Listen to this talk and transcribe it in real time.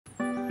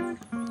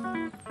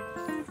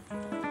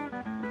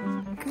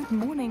Good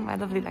morning, my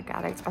lovely leg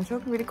addicts. I'm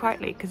talking really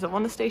quietly because I'm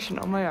on the station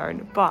on my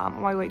own, but I'm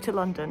on my way to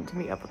London to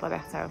meet up with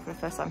Alberto for the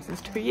first time since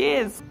 2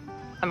 years.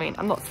 I mean,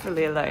 I'm not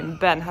fully alone.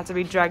 Ben had to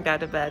be dragged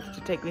out of bed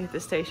to take me to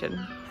the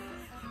station.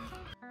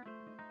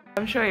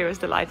 I'm sure you were as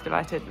delighted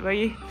about it, were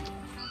you?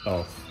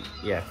 Oh,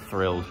 yeah,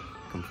 thrilled.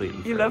 Completely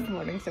thrilled. You love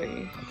mornings, don't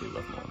you? I do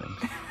love mornings.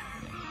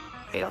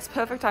 Okay, that's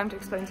perfect time to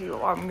explain to you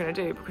what I'm going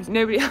to do because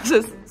nobody else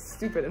is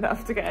stupid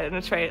enough to get in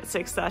a train at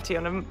 6:30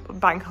 on a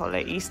bank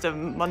holiday Easter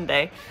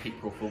Monday.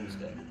 April Fool's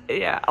Day.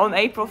 Yeah, on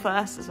April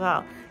 1st as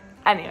well.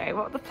 Anyway,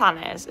 what the plan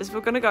is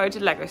we're going to go to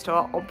Lego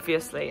store,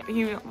 obviously.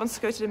 He wants to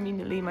go to the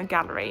Mina Lima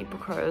gallery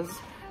because,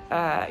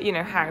 you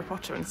know, Harry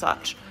Potter and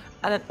such.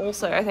 And then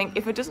also, I think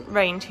if it doesn't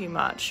rain too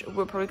much,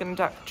 we're probably going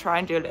to try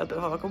and do a little bit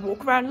of like a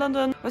walk around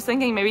London. I was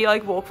thinking maybe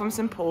like walk from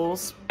St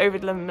Paul's over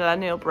the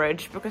Millennial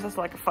Bridge because that's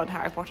like a fun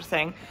Harry Potter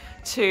thing,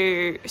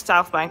 to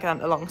South Bank and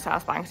then along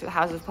South Bank to the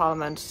Houses of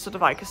Parliament, sort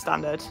of like a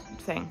standard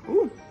thing.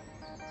 Ooh.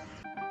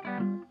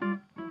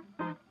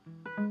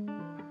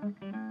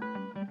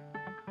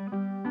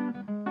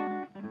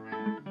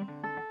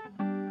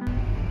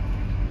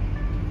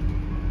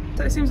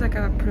 So it seems like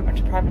a pretty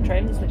much a private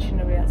train. There's literally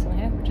nobody else on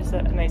here, which is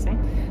amazing.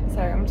 So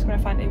I'm just going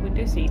to find a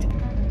window seat.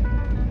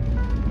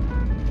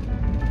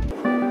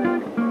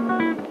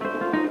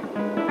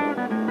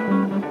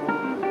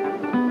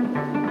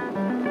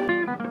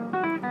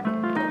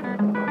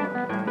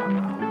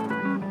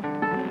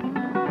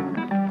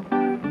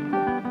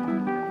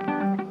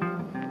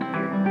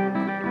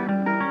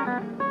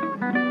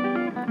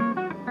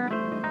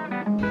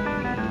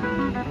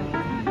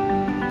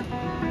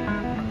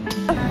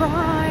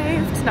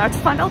 Arrived! Now to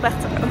find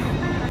Alberto.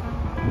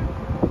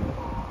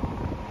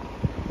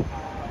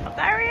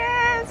 There he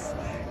is!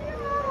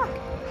 Yeah.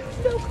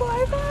 Still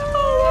quite there.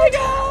 Oh my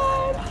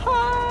god!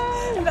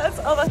 Hi! That's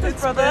Alberto's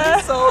brother. It's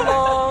been so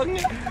long!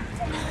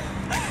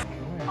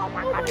 Oh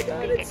my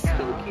god, it's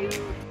so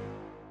cute!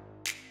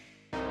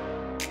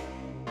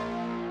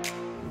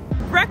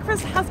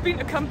 Breakfast has been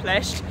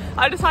accomplished.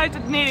 I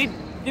decided to nearly,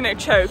 you know,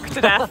 choke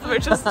to death,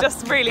 which is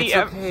just really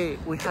a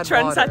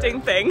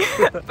trend-setting thing.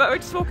 But we're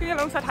just walking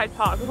alongside Hyde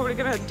Park. We're probably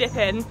going to dip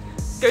in,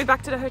 go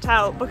back to the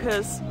hotel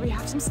because we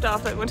have some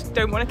stuff that we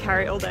don't want to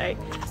carry all day.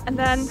 And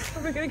then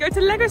we're going to go to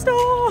the Lego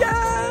store!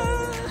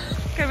 Yeah!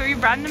 Okay, we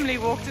randomly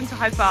walked into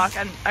Hyde Park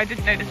and I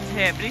didn't know this was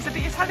here, but these are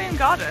the Italian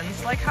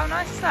gardens. Like, how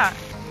nice is that?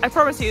 I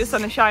promise you the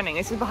sun is shining.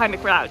 This is behind the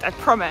cloud, I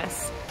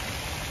promise.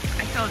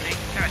 I told you,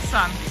 there is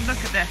sun. Look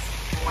at this.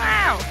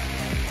 Wow!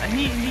 I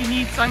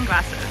need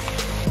sunglasses.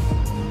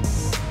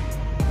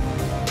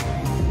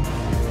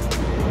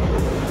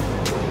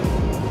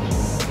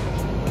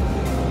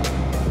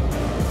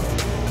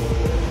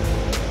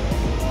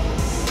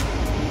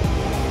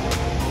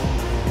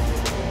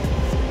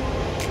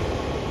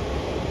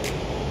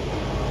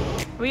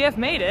 We have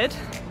made it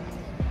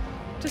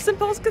to St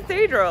Paul's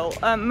Cathedral,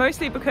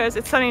 mostly because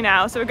it's sunny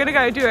now, so we're gonna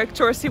go do a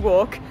touristy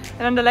walk and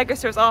then the Lego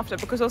stores after,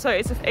 because also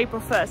it's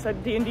April 1st, so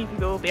D&D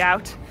people will be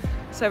out,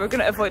 so we're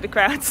gonna avoid the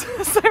crowds.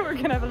 So we're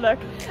gonna have a look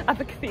at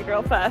the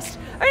cathedral first,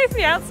 only from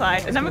the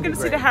outside, and then we're gonna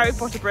see the Harry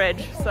Potter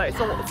bridge, so it's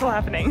all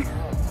happening.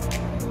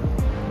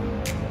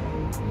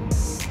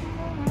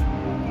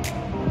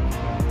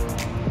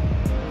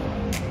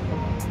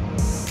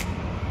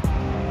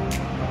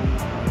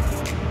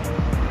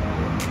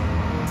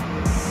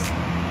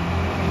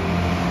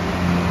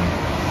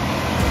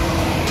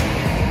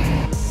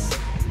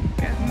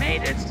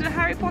 To the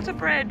Harry Potter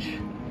bridge,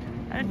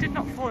 and it did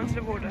not fall into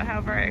the water. How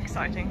very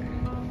exciting.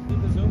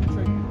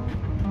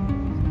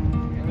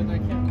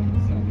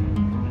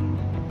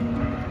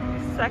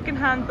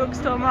 Second-hand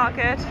bookstore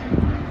market.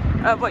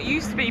 What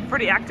used to be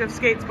pretty active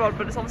skate spot,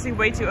 but it's obviously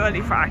way too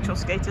early for actual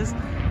skaters.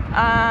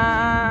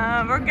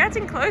 We're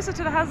getting closer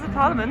to the Houses of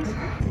Parliament.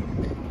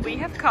 We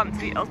have come to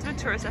the ultimate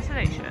tourist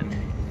destination.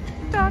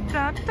 Da,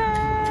 da,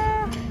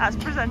 da, as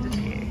presented to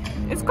you.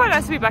 It's quite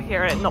nice to be back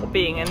here and not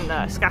being in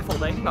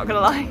scaffolding, not gonna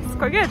lie, it's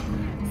quite good.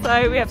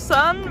 So we have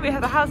sun, we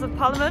have the House of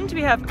Parliament,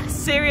 we have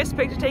serious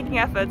picture taking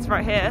efforts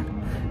right here.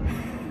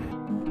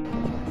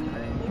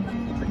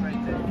 It's a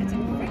great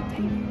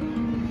day.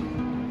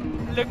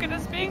 Look at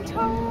us being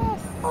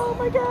tossed! Oh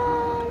my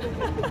god!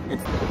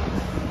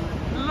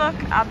 Look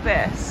at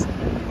this.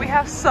 We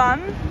have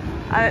sun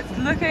and it's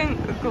looking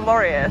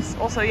glorious.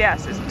 Also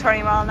yes, it's a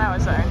 20-mile-an-hour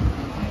zone.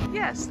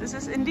 Yes, this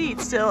is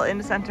indeed still in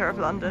the centre of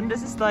London.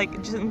 This is like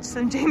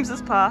St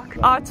James's Park.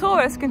 Our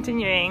tour is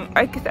continuing.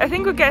 I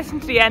think we're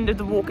getting to the end of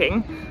the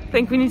walking. I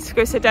think we need to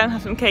go sit down,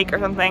 have some cake or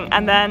something,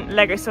 and then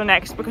Lego store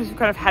next because we're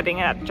kind of heading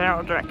in that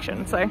general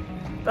direction. So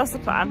that's the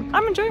plan.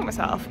 I'm enjoying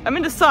myself. I'm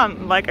in the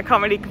sun, like I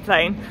can't really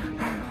complain.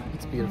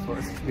 It's beautiful.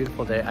 It's a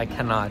beautiful day. I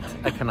cannot.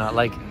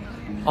 Like,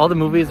 all the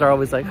movies are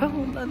always like, oh,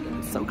 London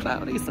is so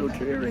cloudy, so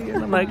dreary.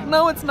 And I'm like,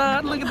 no, it's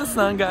not. Look at the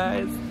sun,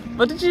 guys.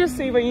 What did you just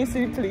see when you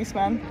see the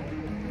policeman?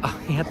 Oh,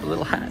 he had the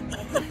little hat.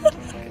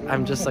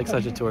 I'm just like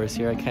such a tourist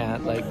here. I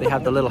can't. Like, they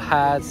have the little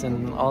hats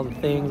and all the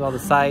things, all the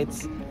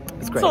sights.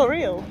 It's great. It's all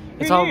real.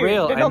 It's all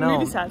real. I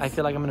know. I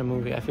feel like I'm in a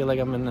movie. I feel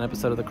like I'm in an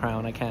episode of The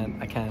Crown. I can't.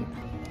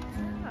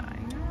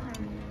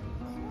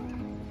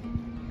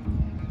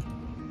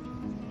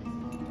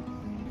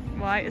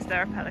 Why is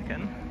there a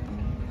pelican?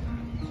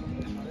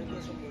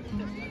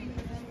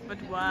 But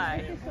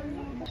why?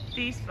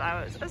 These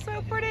flowers are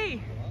so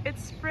pretty.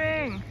 It's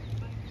spring.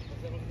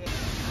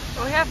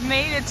 Well, we have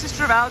made it to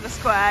Trafalgar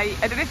Square. I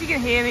don't know if you can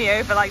hear me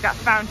over like that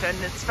fountain.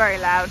 It's very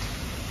loud.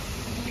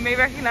 You may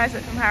recognize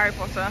it from Harry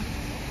Potter.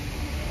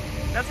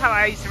 That's how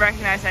I used to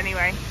recognize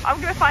anyway. I'm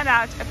gonna find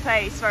out a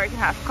place where we can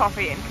have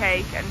coffee and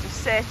cake and just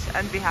sit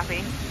and be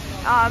happy.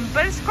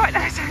 But it's quite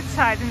nice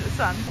outside in the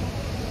sun.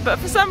 But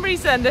for some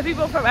reason, the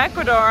people from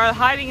Ecuador are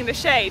hiding in the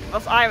shade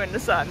whilst I'm in the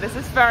sun. This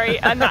is very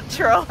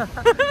unnatural.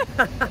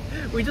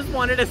 We just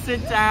wanted to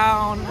sit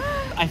down.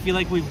 I feel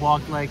like we've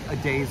walked like a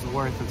day's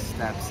worth of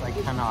steps. I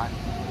cannot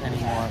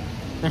anymore.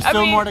 There's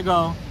still more to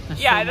go.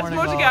 There's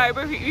more to go,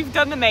 but we've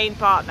done the main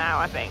part now,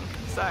 I think.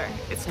 So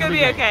it's gonna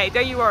be okay,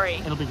 don't you worry.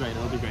 It'll be great,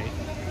 it'll be great.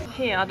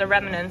 Here are the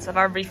remnants of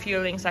our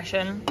refueling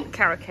session.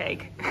 Carrot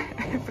cake,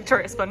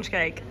 Victoria sponge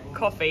cake,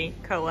 coffee,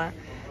 cola.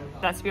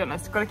 Let's be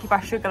honest, gotta keep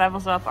our sugar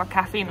levels up, our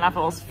caffeine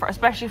levels,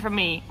 especially for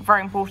me,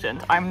 very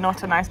important. I'm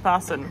not a nice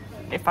person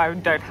if I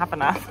don't have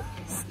enough.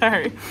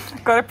 So,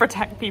 gotta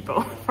protect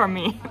people from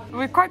me.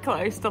 We're quite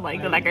close to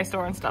like the Lego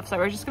store and stuff, so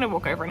we're just gonna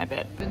walk over in a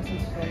bit.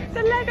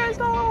 The Lego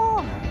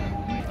store!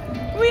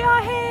 We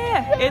are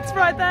here! It's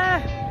right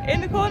there,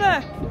 in the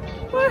corner.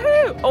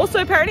 Woohoo!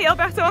 Also, apparently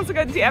Alberto wants to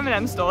go to the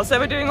M&M store, so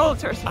we're doing all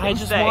the tourist things I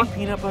just today. want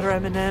peanut butter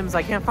M&Ms.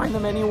 I can't find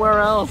them anywhere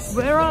else.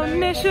 We're on a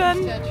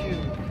mission.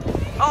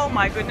 Oh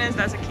my goodness,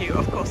 there's a queue.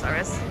 Of course there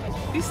is.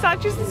 These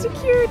statues are so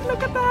cute.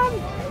 Look at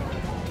them.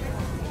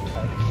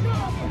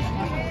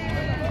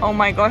 Oh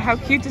my god, how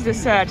cute is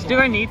this set? Do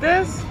I need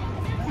this?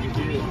 You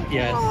do?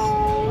 Yes.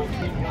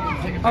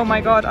 Oh my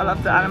god, I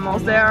love the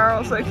animals. They are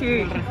all so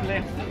cute.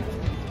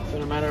 So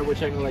no matter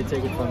which angle I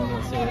take it from,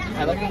 you'll see it.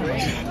 I like it.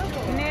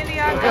 Nearly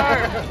our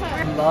door.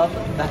 I love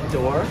that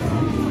door.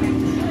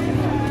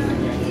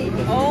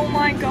 Oh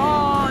my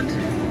god.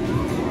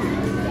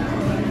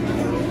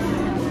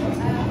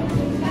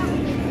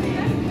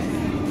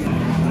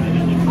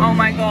 Oh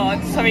my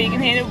god, sorry you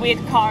can hear the weird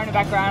car in the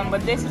background,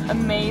 but this is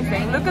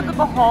amazing. Look at the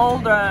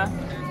beholder.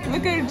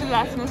 Look at the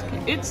gelatinous.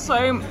 It's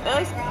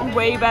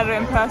way better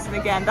in person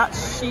again. That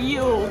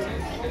shield,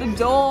 the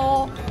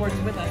door. Works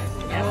with us.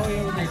 Yes.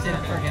 Oh, I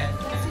didn't forget.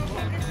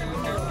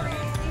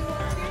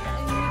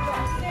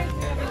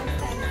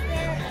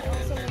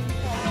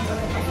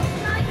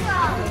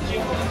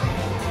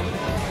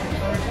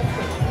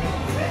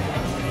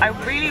 I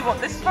really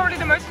want, this is probably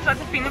the most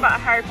excited thing about a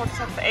Harry Potter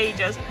set for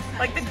ages.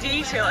 Like the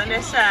detail in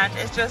this set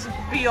is just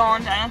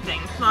beyond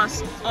anything.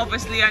 Plus,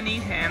 obviously I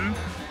need him.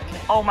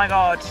 Oh my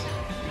god.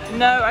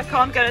 No, I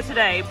can't get it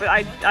today, but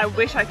I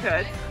wish I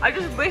could. I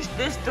just wish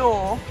this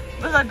door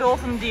was a door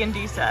from the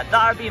D&D set.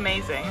 That would be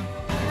amazing.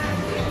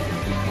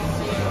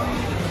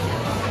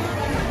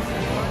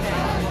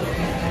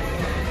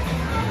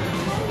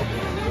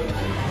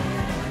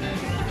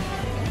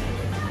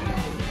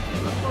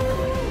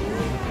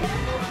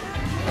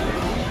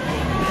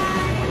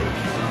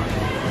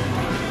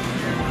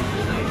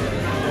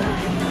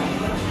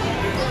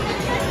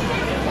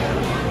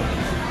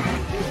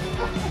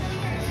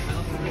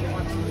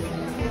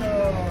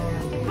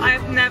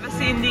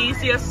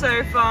 These are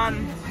so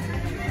fun.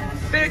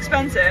 Bit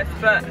expensive,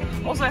 but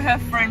also her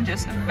fringe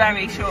is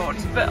very short.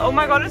 But oh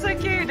my god, it's so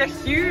cute. They're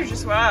huge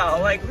as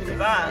well. Like, look at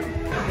that.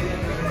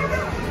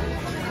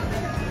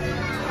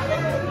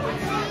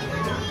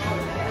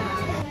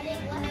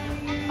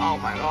 Oh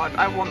my god,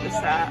 I want this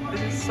set.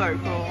 This is so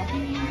cool.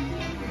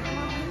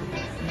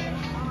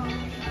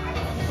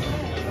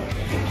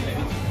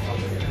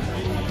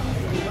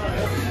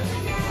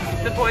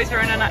 The boys are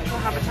in a natural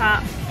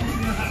habitat.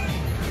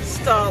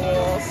 Star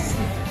Wars.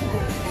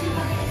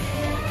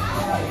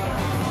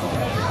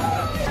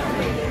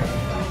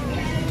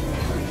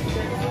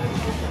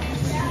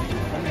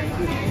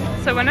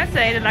 So when I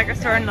say the Lego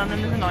store in London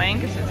is annoying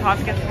because it's hard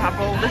to get to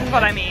Apple, this is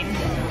what I mean.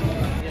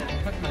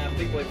 Yeah, put my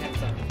big boy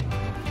pants on.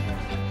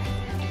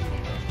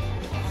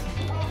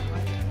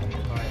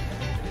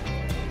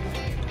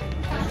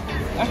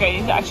 Okay,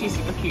 these are actually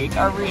super cute.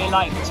 I really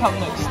like the Tom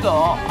Nook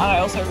store, and I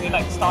also really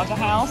like the starter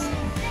house.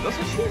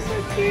 Also, she's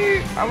so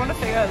cute. I want to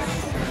figures.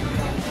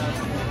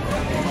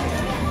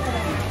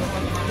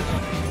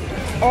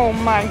 Oh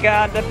my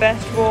god, the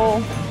best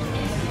wall.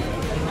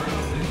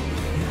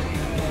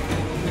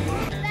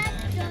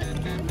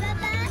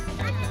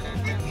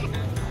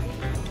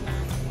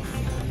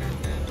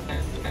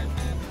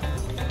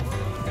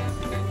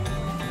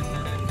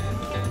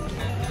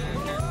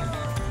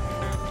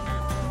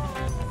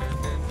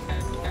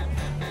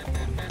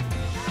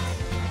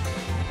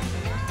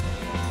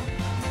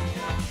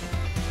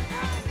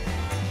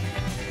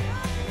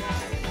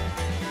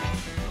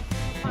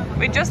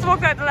 We just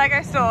walked out the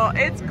Lego store.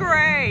 It's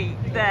grey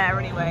there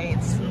anyway.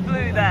 It's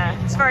blue there.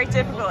 It's very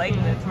typical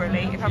England,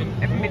 really, if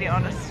I'm really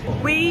honest.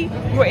 We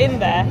were in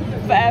there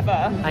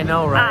forever. I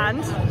know, right?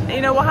 And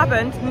you know what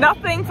happened?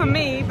 Nothing for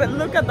me, but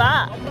look at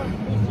that.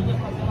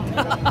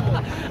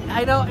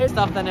 I know it's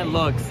stuff than it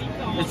looks.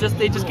 It's just,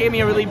 they just gave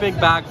me a really big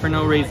bag for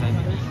no reason.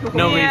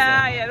 No reason.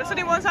 Yeah, there's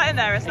only one side in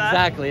there, is there?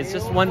 Exactly, it's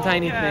just one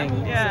tiny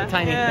thing. Yeah, It's a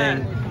tiny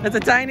thing. It's a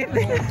tiny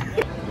thing.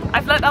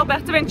 I've let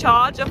Alberto in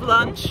charge of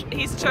lunch.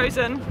 He's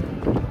chosen.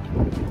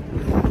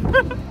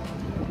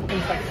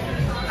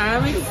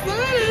 I'm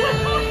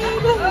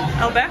excited!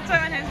 Alberto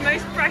and his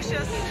most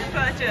precious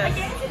purchase.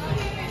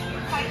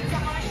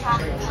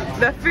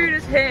 The food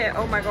is here.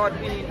 Oh my god,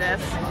 we need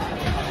this.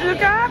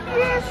 Look at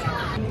this.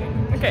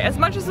 Okay, as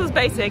much as it was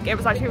basic, it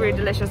was actually really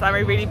delicious and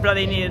we really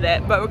bloody needed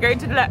it. But we're going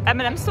to the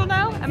M&M store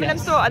now. M&M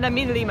store and then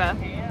Mina Lima.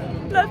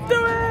 Let's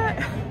do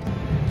it!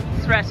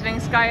 Threatening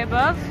sky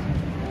above,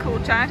 cool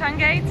Chinatown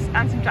gates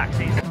and some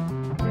taxis.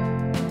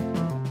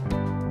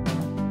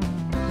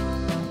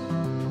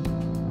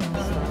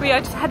 We are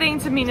just heading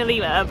to Mina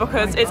Lima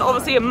because it's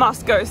obviously a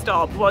must-go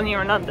stop when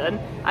you're in London.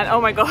 And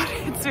oh my god,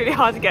 it's really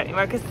hard to get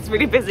anywhere because it's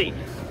really busy,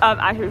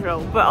 as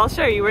usual. But I'll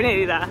show you, we're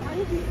nearly there.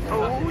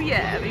 Oh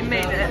yeah, we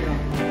made it.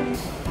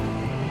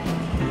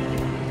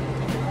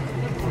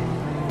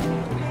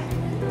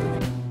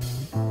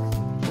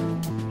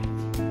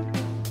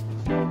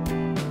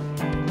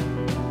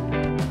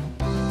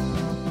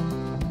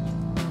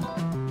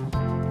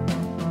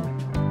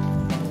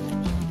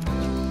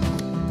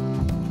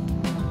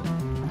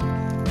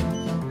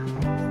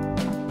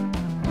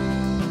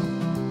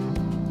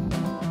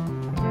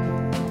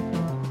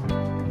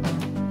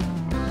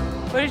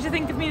 What did you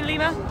think of Mina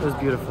Lima? It was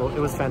beautiful. It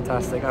was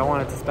fantastic. I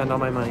wanted to spend all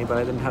my money, but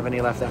I didn't have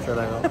any left after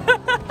Lego.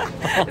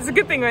 It's a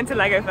good thing we went to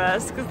Lego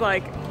first, because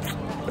like,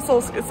 it's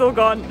all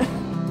gone.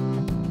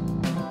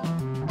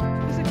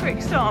 There's a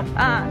quick stop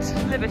at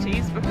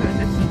Liberty's because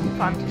it's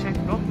fun to show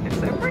people. It's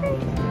so pretty.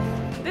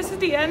 This is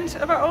the end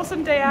of our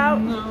awesome day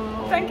out.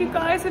 No. Thank you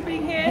guys for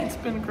being here. It's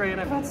been great.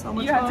 I've had so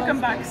much fun. You had to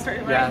come back straight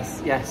away.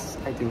 Yes,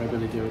 I do. I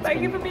really do.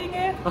 Thank you for being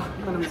here. Oh,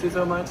 I'm gonna miss you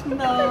so much.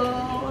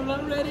 No, I'm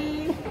not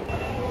ready.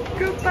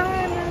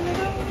 Goodbye, my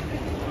little.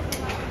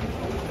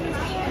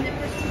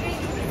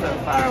 So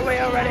far away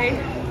already.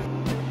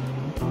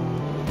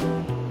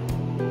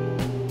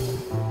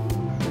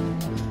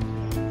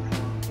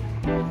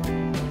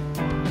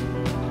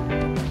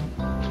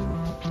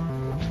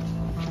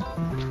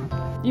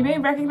 You may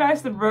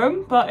recognize the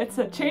room, but it's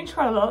changed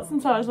quite a lot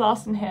since I was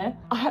last in here.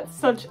 I had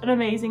such an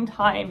amazing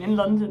time in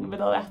London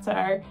with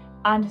Alberto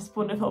and his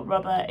wonderful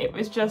brother. It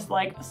was just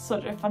like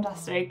such a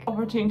fantastic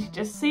opportunity to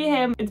just see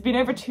him. It's been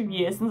over 2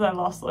 years since I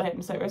last saw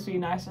him, so it was really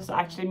nice just to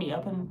actually meet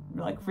up in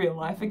like real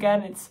life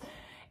again.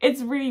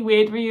 It's really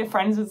weird when you're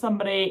friends with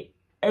somebody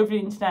over the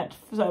internet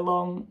for so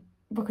long,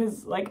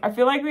 because like I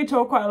feel like we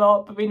talk quite a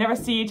lot but we never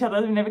see each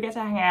other, we never get to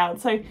hang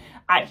out, so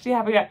actually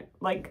having that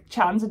like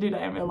chance to do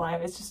that in real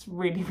life is just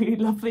really, really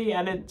lovely,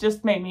 and it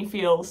just made me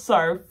feel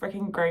so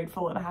freaking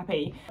grateful and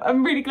happy.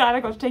 I'm really glad I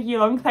got to take you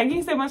along. Thank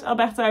you so much,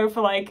 Alberto,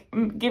 for like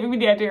giving me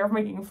the idea of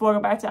making a vlog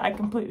about it. I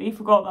completely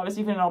forgot that was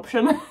even an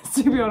option.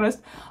 To be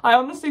honest, I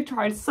honestly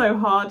tried so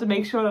hard to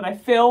make sure that I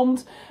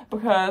filmed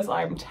because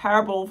I'm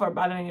terrible for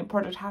abandoning a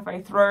project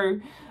halfway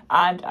through,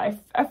 and I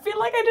feel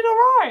like I did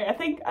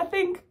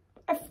alright.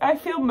 I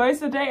feel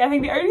most of the day. I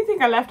think the only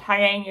thing I left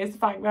hanging is the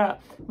fact that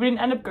we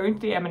didn't end up going to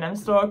the M&M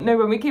store. No,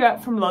 when we came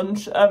out from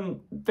lunch,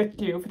 the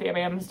queue for the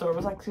M&M store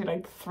was actually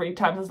like 3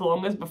 times as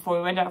long as before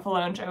we went out for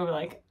lunch, and we were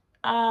like,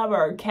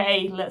 we're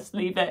okay, let's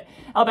leave it.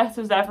 Alberto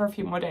was there for a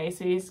few more days,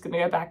 so he's gonna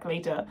go back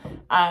later.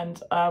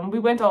 And we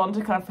went on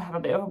to kind of have a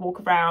bit of a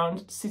walk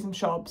around, see some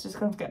shops, just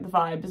kind of get the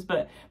vibes.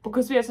 But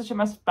because we had such a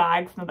massive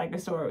bag from the Lego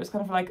store, it was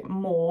kind of like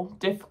more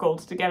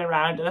difficult to get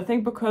around. And I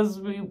think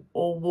because we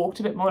all walked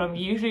a bit more than we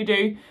usually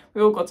do,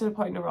 we all got to the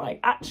point where we're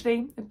like,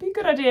 actually, it'd be a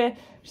good idea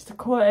just to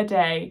call it a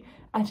day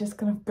and just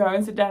kind of go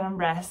and sit down and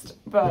rest.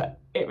 But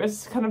it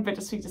was kind of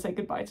bittersweet to say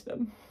goodbye to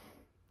them.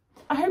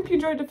 I hope you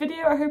enjoyed the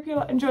video. I hope you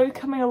enjoyed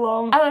coming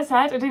along. As I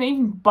said, I didn't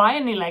even buy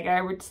any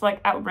Lego, which is like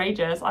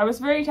outrageous. I was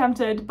very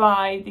tempted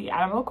by the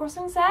Animal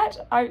Crossing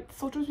set. I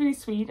thought it was really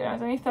sweet, and it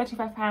was only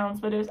 £35,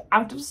 but it was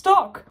out of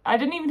stock. I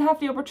didn't even have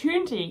the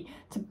opportunity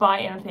to buy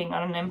anything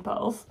on an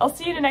impulse. I'll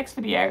see you in the next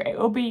video. It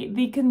will be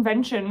the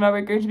convention where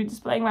we're going to be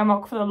displaying my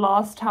mock for the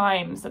last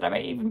time, so there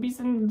may even be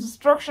some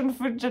destruction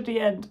footage at the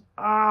end.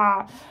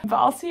 But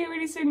I'll see you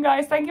really soon,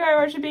 guys. Thank you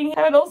very much for being here.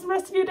 Have an awesome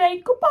rest of your day.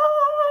 Goodbye!